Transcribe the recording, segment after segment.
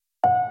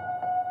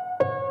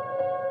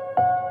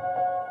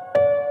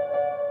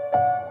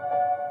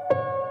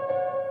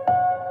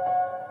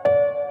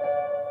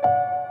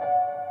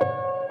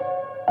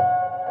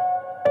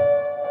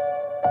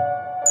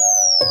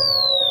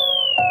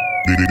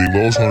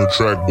D-Los on the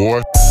track,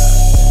 boy.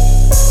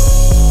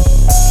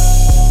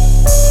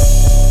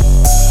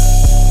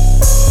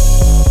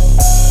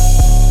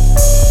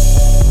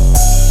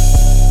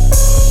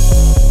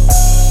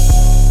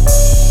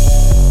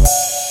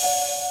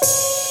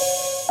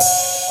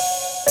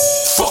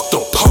 Fuck the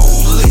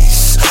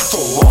police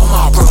for all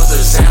my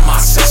brothers and my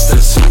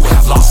sisters who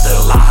have lost their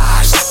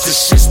lives.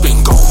 This shit's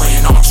been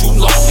going on too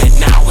long and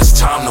now it's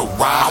time to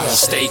rise. I won't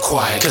stay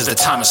quiet cause the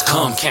time has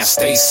come, can't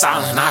stay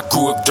silent. I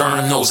grew up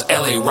during those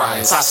LA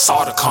riots. I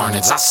saw the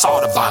carnage, I saw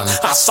the violence,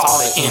 I saw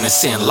the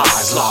innocent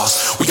lives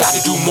lost. We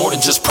gotta do more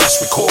than just press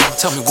record.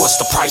 Tell me what's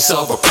the price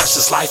of a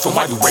precious life and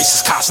why do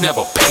racist cops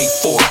never pay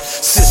for it?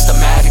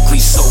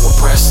 Systematically so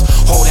oppressed,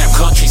 whole damn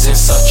country's in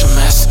such a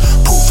mess.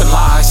 Proof and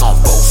lies on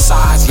both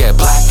sides, yeah,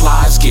 black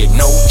lives get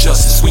no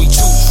justice. We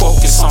too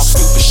focus on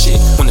stupid shit.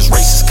 When there's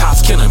racist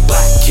cops killing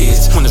black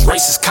kids, when there's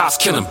racist cops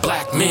killing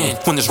black men,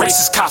 when there's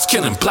racist cops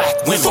killing black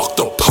women. Fuck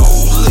the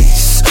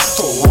police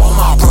for all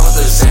my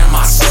brothers and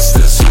my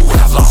sisters who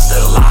have lost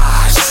their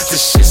lives.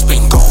 This shit's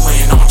been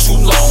going on too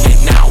long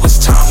and now it's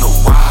time to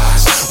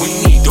rise. We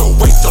need to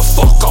wake the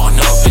fuck on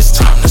up, it's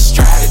time to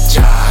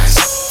strategize.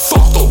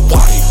 Fuck the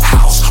White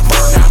House,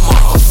 burn that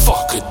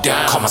motherfucker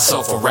down. Call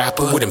myself a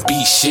rapper, wouldn't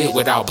be shit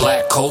without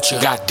black culture.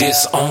 Got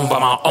disowned by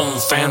my own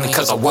family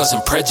cause I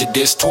wasn't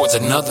prejudiced towards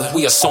another.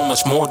 We are so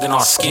much more than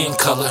our skin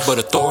color, but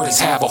authorities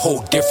have a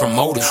whole different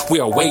motive. We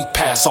are way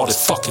past all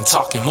this fucking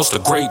talking. Most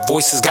of the great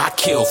voices got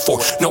killed for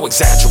no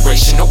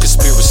exaggeration, no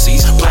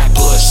conspiracies. Black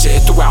blood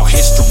shed throughout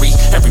history.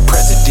 Every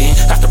president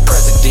after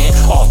president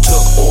all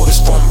took orders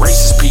from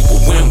racist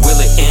people. When will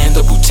it end?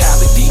 The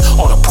brutality,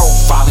 all the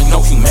profiling,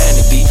 no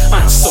humanity.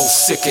 I am so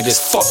sick of this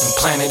fucking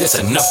planet, it's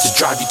enough to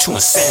drive you to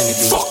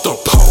insanity. Fuck the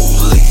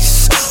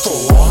police for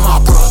all my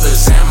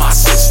brothers and my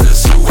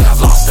sisters who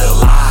have lost their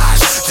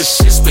lives. This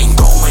shit's been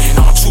going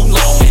on too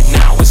long and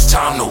now it's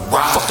time to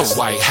rise. Fuck the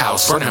White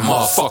House, burn that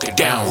motherfucker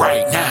down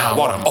right now.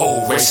 All them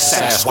old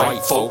racist ass white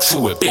folks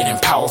who have been in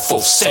power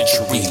for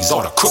centuries.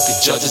 All the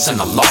crooked judges and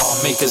the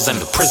lawmakers and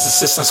the prison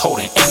systems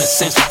holding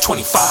innocents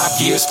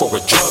 25 years for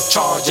a drug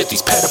charge. Yet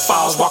these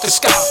pedophiles walking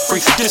scot-free.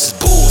 This is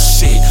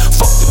bullshit.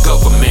 Fuck the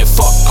government,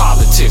 fuck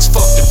politics,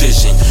 fuck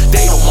division.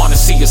 They don't wanna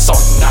see us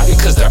all united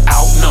cause they're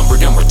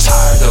outnumbered and we're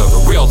tired of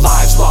it. Real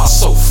lives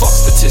lost, so fuck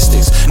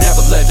statistics.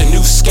 Never let the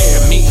news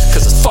scare me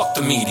cause it's fuck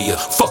the media,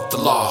 fuck the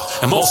law,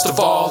 and most of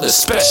all,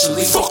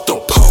 especially fuck the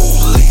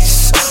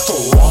police for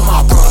all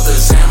my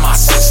brothers and my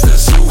sisters